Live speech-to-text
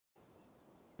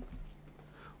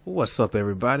What's up,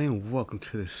 everybody, and welcome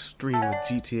to the stream of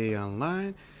GTA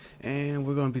Online. And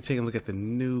we're going to be taking a look at the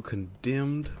new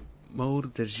Condemned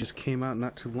mode that just came out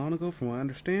not too long ago, from what I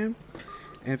understand.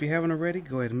 And if you haven't already,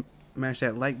 go ahead and mash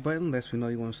that like button. Lets me know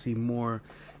you want to see more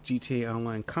GTA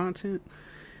Online content.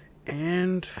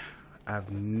 And I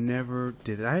haven't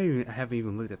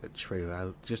even looked at the trailer. I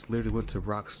just literally went to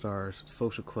Rockstar's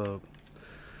social club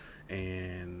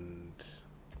and...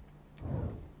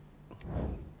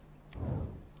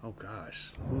 oh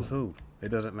gosh, who's who? It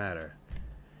doesn't matter.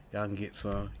 Y'all can get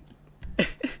some.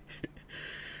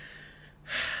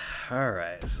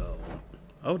 Alright, so.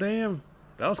 Oh damn,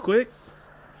 that was quick.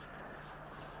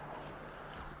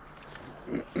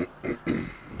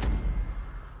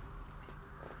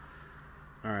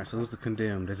 Alright, so who's the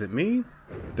Condemned? Is it me?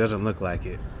 Doesn't look like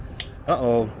it.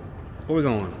 Uh-oh. Where we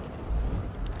going?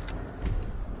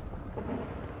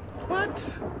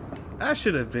 What? I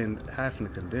should have been having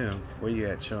to Condemn. Where you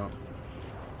at, chump?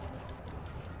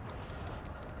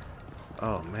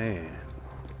 Oh, man.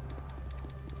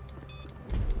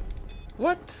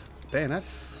 What? Damn,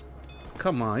 that's...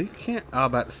 come on, you can't... I was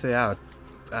about to say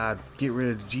I'd get rid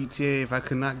of the GTA if I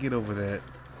could not get over that.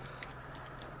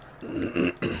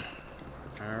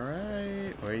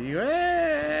 Alright, where you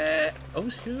at? Oh,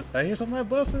 shoot. I hear somebody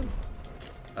busting.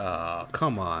 Oh,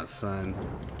 come on, son.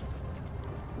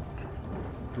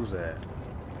 Who's that?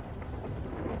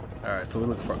 Alright, so we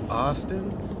look for Austin.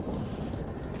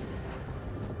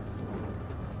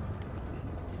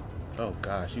 Oh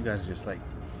gosh, you guys are just like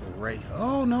right.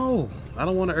 Oh no! I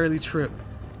don't want an early trip.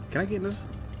 Can I get in this?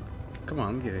 Come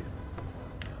on, let me get it.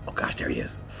 Oh gosh, there he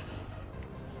is.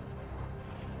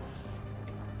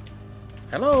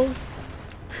 Hello?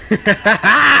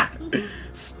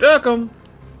 Stuck him!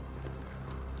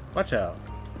 Watch out.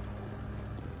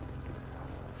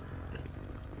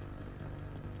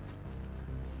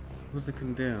 Who's the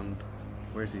Condemned?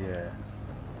 Where's he at?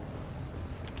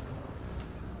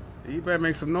 You better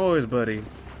make some noise, buddy.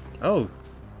 Oh.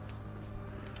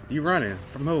 You running?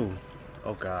 From who?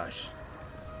 Oh gosh.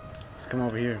 Let's come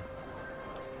over here.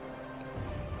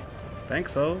 Think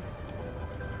so?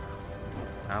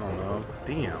 I don't know.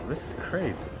 Damn, this is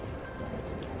crazy.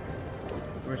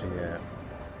 Where's he at?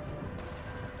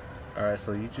 Alright,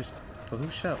 so you just... so who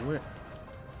shot where?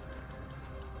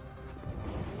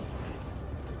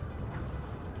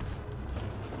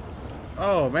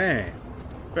 Oh man,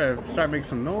 better start making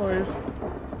some noise.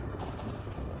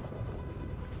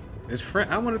 This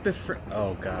friend, I wanted this friend.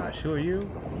 Oh gosh, who are you?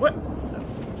 What?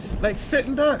 Like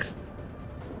sitting ducks.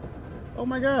 Oh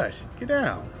my gosh, get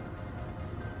down.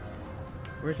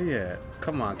 Where's he at?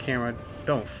 Come on, camera,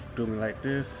 don't do me like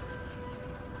this.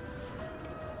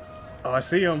 Oh, I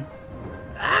see him.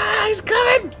 Ah, he's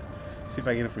coming. See if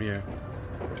I get him from here.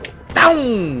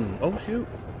 Down. Oh shoot.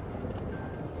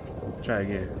 Try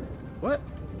again. What?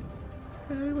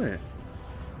 Where he went?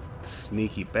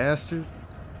 Sneaky bastard.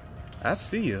 I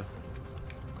see you.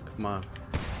 Come on.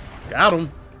 Got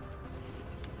him.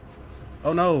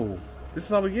 Oh no. This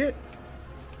is all we get?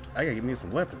 I gotta get me some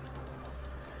weapons.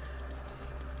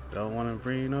 Don't wanna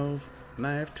bring no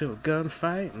knife to a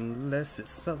gunfight unless it's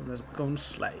something that's gonna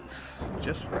slice.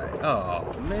 Just right.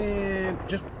 Oh man.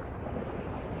 Just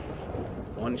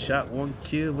one shot, one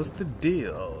kill. What's the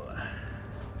deal?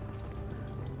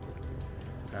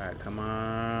 Alright, come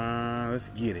on. Let's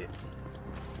get it.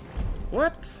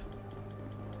 What?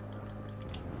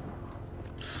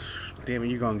 Damn it,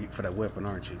 you're gonna get for that weapon,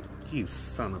 aren't you? You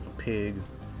son of a pig.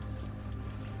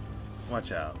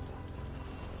 Watch out.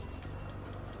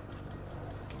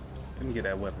 Let me get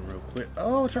that weapon real quick.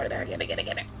 Oh, it's right there. Get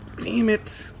it. Damn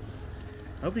it.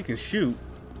 I hope you can shoot.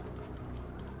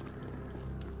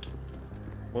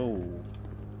 Whoa.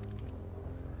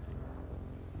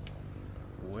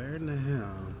 Where in the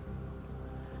hell?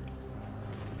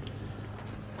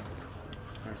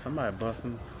 Alright, somebody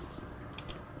busting.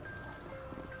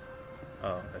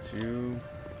 Oh, that's you.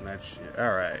 That's you.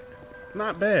 Alright.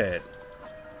 Not bad.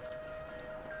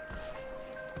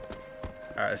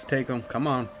 Alright, let's take them. Come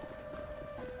on.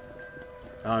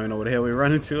 I don't even know what the hell we're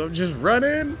running to. I'm just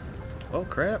running. Oh,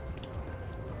 crap.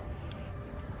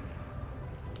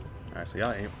 Alright, so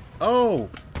y'all aim. Oh!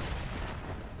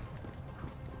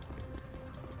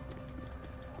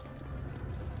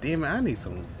 Damn it, I need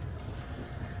some...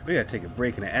 we gotta take a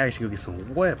break in the action, go get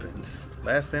some weapons.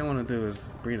 Last thing I wanna do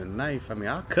is bring a knife. I mean,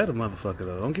 I'll cut a motherfucker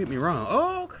though, don't get me wrong.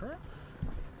 Oh, crap.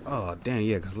 Oh, damn,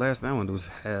 yeah, because last thing I wanna do is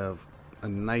have a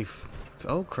knife.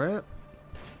 Oh, crap.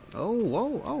 Oh,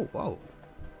 whoa, oh, whoa.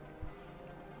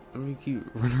 Let me keep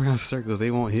running around circles, they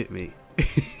won't hit me.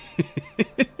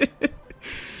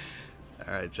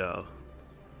 Alright, y'all.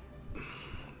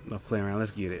 Enough playing around.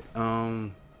 Let's get it.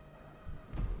 All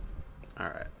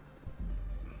right.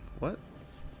 What?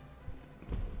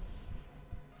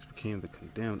 This became the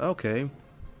condemned. Okay.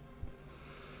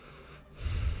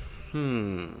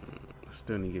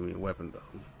 Still need to give me a weapon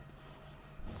though,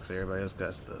 cause everybody else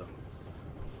got the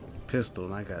pistol,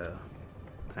 and I got a.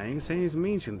 I ain't saying it's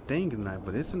mean thinking knife,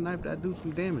 but it's a knife that do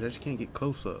some damage. I just can't get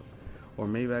close up, or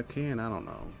maybe I can. I don't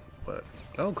know. But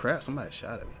oh crap! Somebody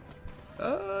shot at me.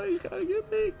 Oh, you gotta get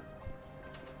me.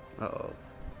 Uh-oh.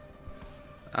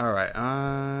 Alright,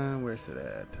 where's it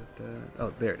at?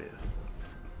 Oh, there it is.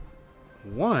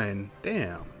 One?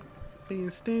 Damn. Being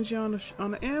stingy on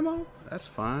the ammo? That's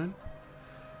fine.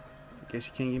 Guess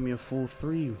you can't give me a full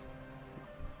 3.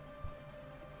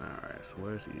 Alright, so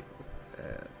where's he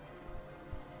at?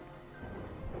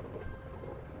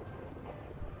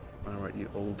 Alright, you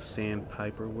old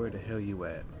sandpiper, where the hell you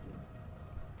at?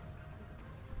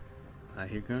 I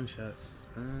hear gunshots,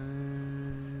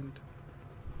 and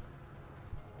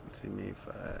let's see me if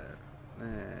I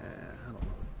don't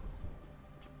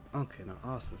know. Okay, now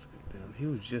Austin's condemned. He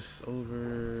was just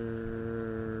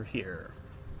over here.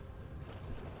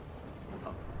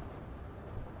 Oh.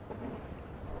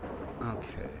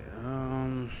 Okay,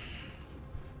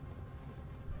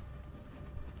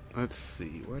 let's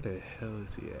see, where the hell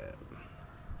is he at?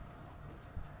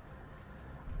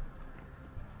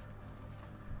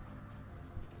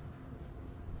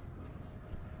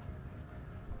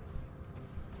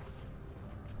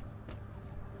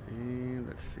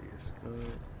 Let's see, it's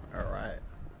good. Alright.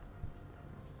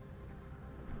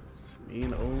 It's just me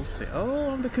and the old say,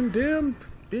 oh, I'm the condemned.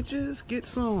 Bitches, get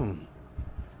some.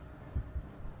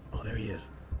 Oh, there he is.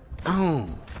 Oh,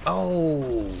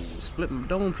 split my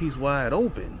dome piece wide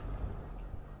open.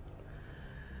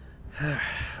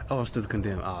 Oh, I'm still the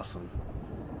condemned. Awesome.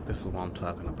 This is what I'm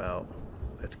talking about.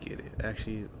 Let's get it.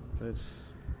 Actually,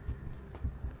 let's.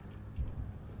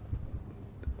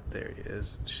 There he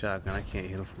is. Shotgun. I can't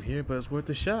hit him from here, but it's worth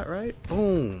a shot, right?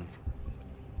 Boom.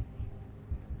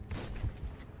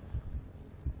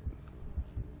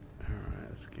 Alright,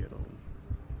 let's get him.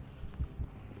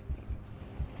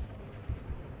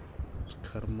 Let's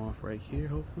cut him off right here,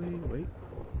 hopefully. Wait.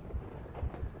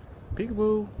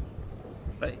 Peekaboo.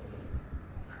 Wait.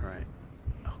 Alright.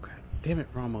 Okay. Damn it,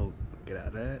 Ramo. Get out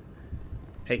of that.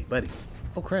 Hey, buddy.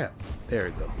 Oh, crap. There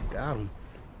we go. Got him.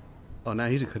 Oh, now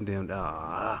he's a condemned.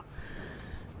 Ah,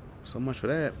 so much for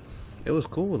that. It was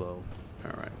cool though.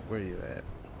 All right, where are you at?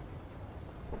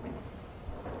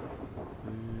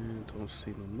 Don't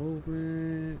see no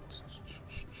movement.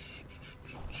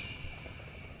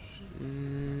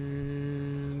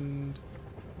 And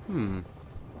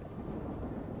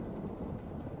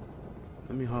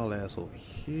let me haul ass over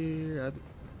here.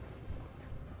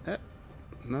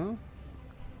 No.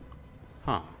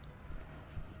 Huh.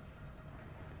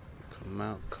 Come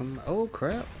out. Oh,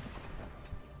 crap.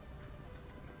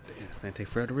 Damn, this thing take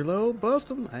forever to reload. Bust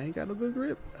him. I ain't got no good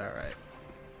grip. Alright.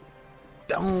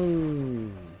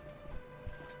 Down.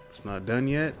 It's not done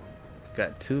yet.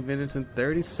 Got 2 minutes and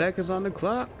 30 seconds on the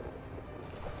clock.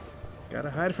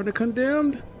 Gotta hide from the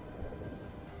condemned.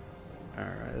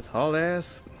 Alright, let's haul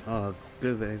ass. Oh,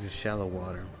 good thing it's just shallow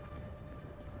water.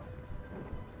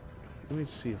 Let me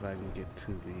see if I can get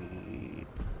to the...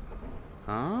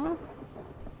 Huh?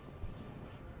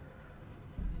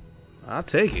 I'll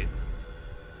take it.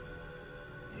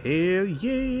 Hell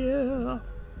yeah.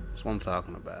 That's what I'm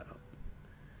talking about.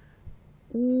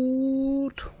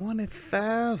 Ooh,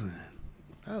 20,000.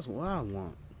 That's what I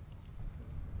want.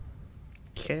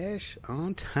 Cash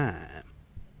on time.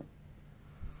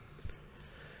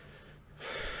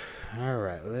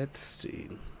 Alright, let's see.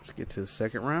 Let's get to the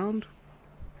second round.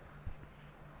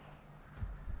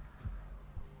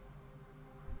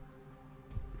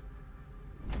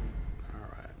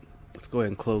 Go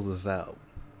ahead and close this out.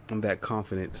 I'm that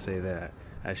confident to say that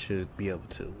I should be able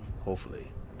to,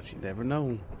 hopefully. But you never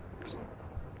know. It's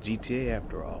GTA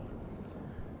after all.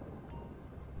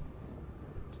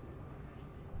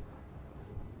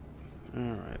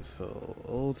 Alright, so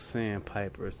old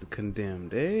sandpiper is the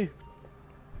condemned, eh?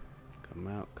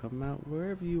 Come out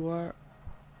wherever you are.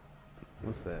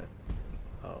 What's that?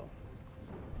 Oh.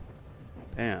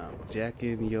 Damn,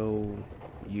 jacking you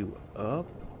up?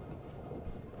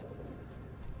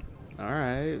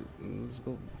 Alright,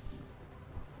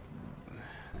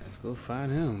 let's go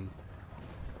find him.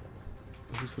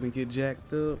 Who's gonna get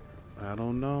jacked up? I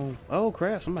don't know. Oh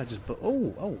crap, somebody just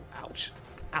oh, ouch.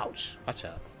 Ouch. Watch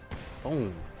out.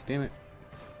 Boom. Damn it.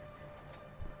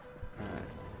 Alright.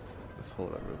 Let's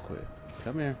hold up real quick.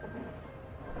 Come here.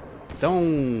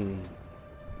 Boom.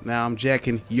 Now I'm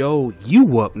jacking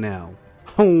you up now.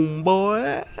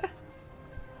 homeboy.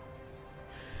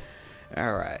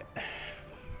 All right.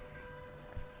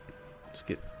 Let's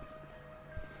get.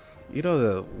 You know,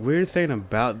 the weird thing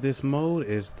about this mode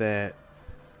is that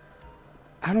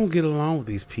I don't get along with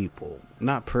these people.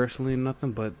 Not personally,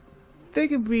 nothing, but they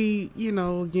could be, you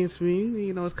know, against me.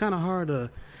 You know, it's kind of hard to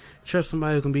trust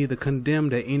somebody who can be the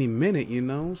condemned at any minute, you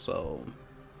know, so.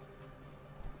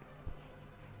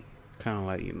 Kind of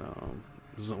like, you know,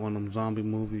 one of them zombie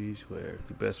movies where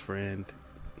your best friend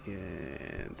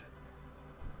and.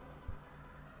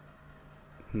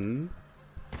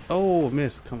 Oh,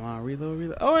 miss. Come on,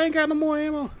 reload. Oh, I ain't got no more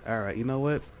ammo. Alright, you know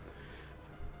what?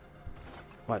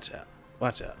 Watch out.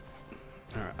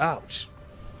 Alright, ouch.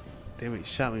 Damn it, he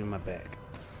shot me in my back.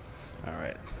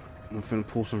 Alright, I'm finna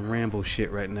pull some Rambo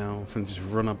shit right now. I'm finna just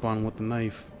run up on him with the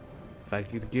knife. If I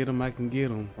can get him, I can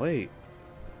get him. Wait.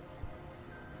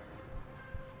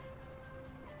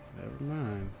 Never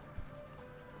mind.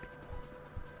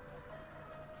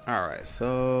 Alright,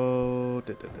 so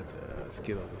let's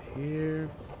get over here.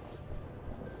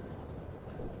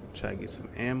 Try to get some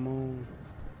ammo.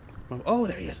 Oh,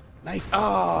 there he is. Knife.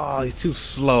 Oh, he's too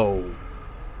slow.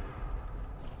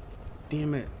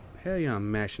 Damn it. Hell yeah,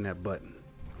 I'm mashing that button.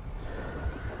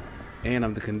 And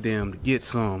I'm the condemned. Get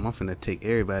some. I'm finna take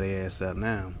everybody's ass out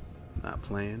now. Not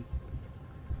playing.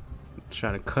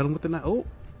 Try to cut him with the knife. Oh,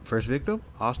 first victim.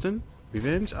 Austin.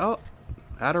 Revenge. Oh,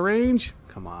 out of range.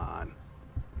 Come on.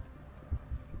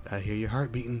 I hear your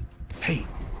heart beating. Hey.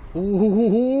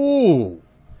 Ooh.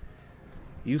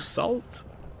 You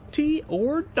salty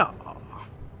or nah?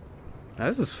 Now,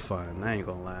 this is fun. I ain't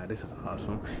gonna lie. This is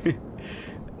awesome.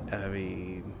 I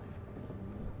mean,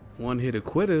 one hit of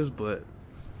quitters, but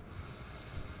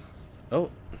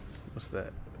oh, what's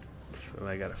that?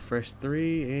 I got a fresh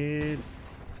 3 and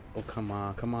oh, come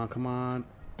on.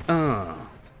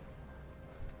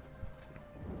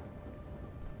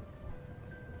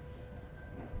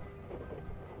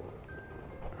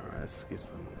 Alright, let's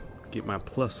get my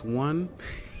 +1.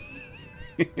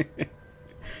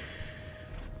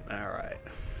 Alright.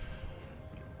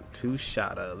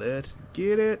 2-shotter. Let's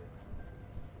get it.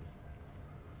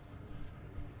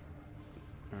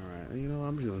 Alright, you know,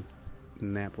 I'm just gonna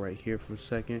nap right here for a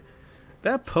second.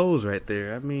 That pose right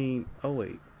there, I mean, oh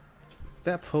wait.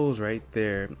 That pose right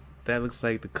there, that looks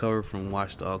like the cover from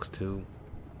Watch Dogs 2.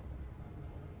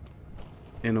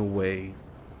 In a way.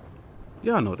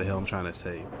 Y'all know what the hell I'm trying to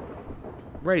say.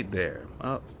 Right there.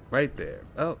 Oh, right there.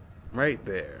 Oh, right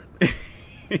there.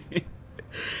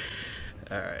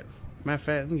 Alright. Matter of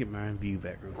fact, let me get my view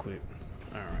back real quick.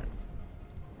 Alright.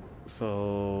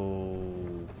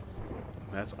 So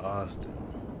that's Austin.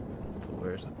 So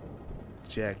where's the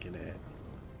jacket at?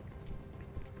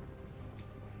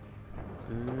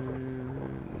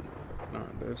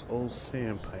 Alright, there's old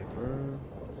Sandpiper.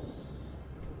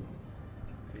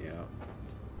 Yeah.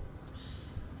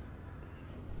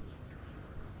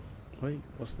 Wait,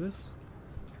 what's this?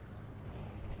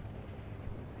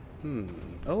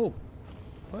 Oh,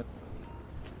 what?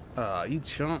 You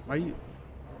chump? Are you?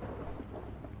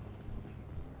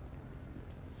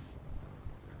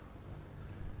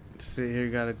 Sit here,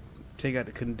 gotta take out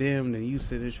the condemned, and you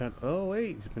sit there trying. Oh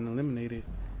wait, he's been eliminated.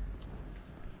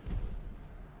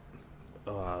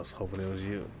 Oh, I was hoping it was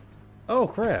you. Oh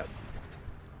crap!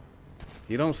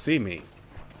 You don't see me.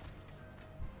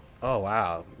 Oh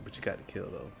wow, but you got the kill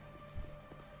though.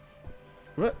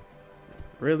 What?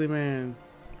 Really, man?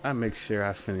 I make sure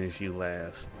I finish you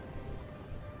last.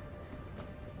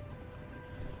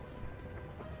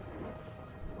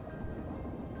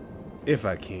 If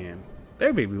I can.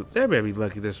 They better be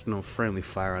lucky there's no friendly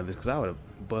fire on this, because I would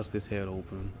have bust his head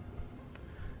open.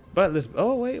 But let's.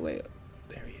 Oh, wait.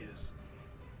 There he is.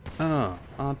 On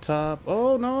top.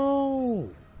 Oh,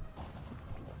 no.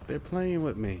 They're playing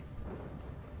with me.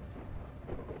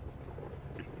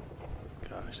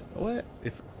 Gosh. What?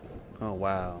 If. Oh,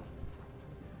 wow.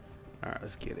 Alright,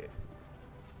 let's get it.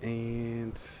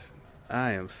 And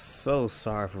I am so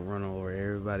sorry for running over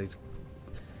everybody's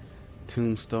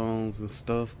tombstones and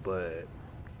stuff, but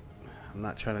I'm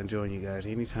not trying to join you guys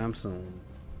anytime soon.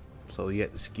 So you have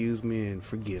to excuse me and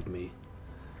forgive me.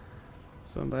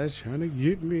 Somebody's trying to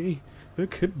get me. The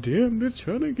condemned is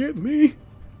trying to get me.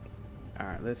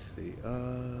 Alright, let's see.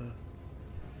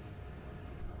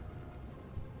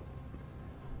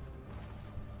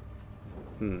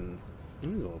 Let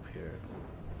me go up here.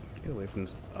 Get away from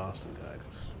this Austin guy,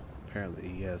 because apparently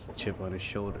he has a chip on his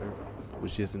shoulder,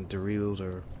 which isn't Doritos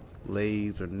or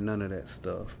Lay's or none of that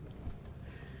stuff.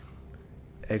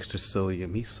 Extra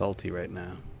sodium. He's salty right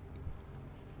now.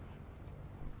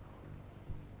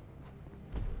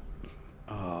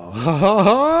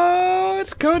 Oh,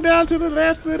 it's going down to the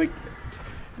last little.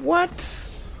 What?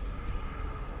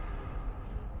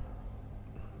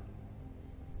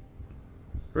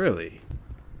 Really?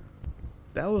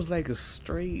 That was like a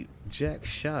straight jack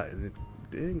shot and it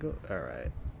didn't go.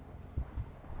 Alright.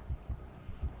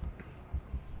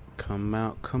 Come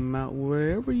out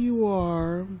wherever you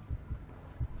are.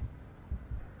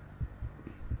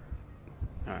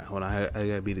 Alright, hold on. I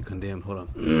gotta be the condemned. Hold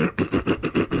on.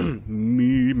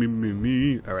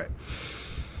 Me. Alright.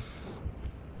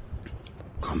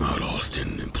 Come out,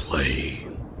 Austin, and play.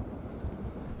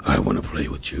 I want to play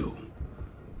with you.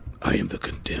 I am the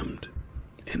condemned,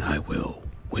 and I will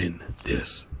win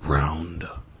this round.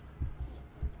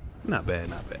 Not bad,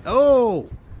 not bad. Oh!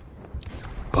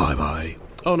 Bye-bye.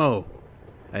 Oh, no.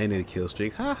 I ain't in a kill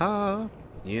streak. Ha-ha.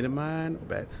 You ain't in mine.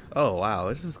 Back. Oh, wow.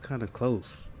 This is kind of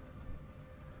close.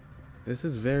 This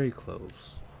is very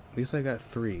close. At least I got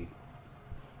 3.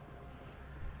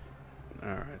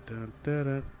 Alright.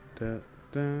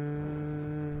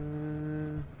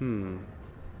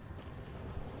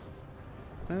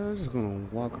 I'm just gonna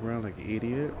walk around like an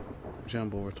idiot,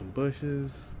 jump over some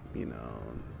bushes, you know,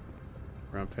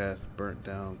 run past burnt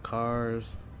down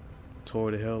cars,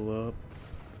 tore the hell up.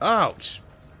 Ouch!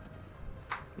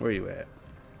 Where you at?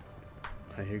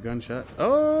 I hear gunshot.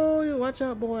 Oh, you watch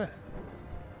out, boy.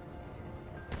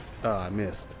 Oh, I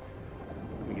missed.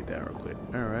 Let me get down real quick.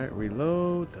 Alright,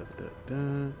 reload.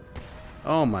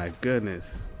 Oh my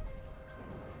goodness.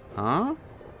 Huh?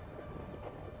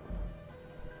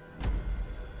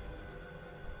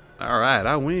 Alright,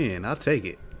 I win. I'll take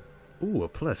it. Ooh, a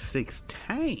plus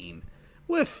 16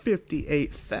 with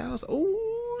 58,000.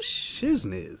 Ooh,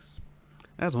 shizness.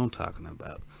 That's what I'm talking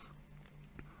about.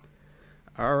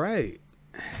 Alright.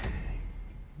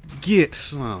 Get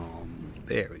some.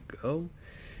 There we go.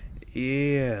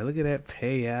 Yeah, look at that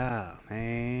payout,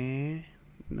 man.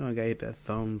 You know I gotta hit that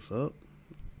thumbs up.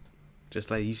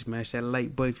 Just like you smash that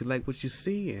like button if you like what you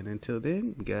see. And until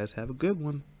then, you guys have a good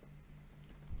one.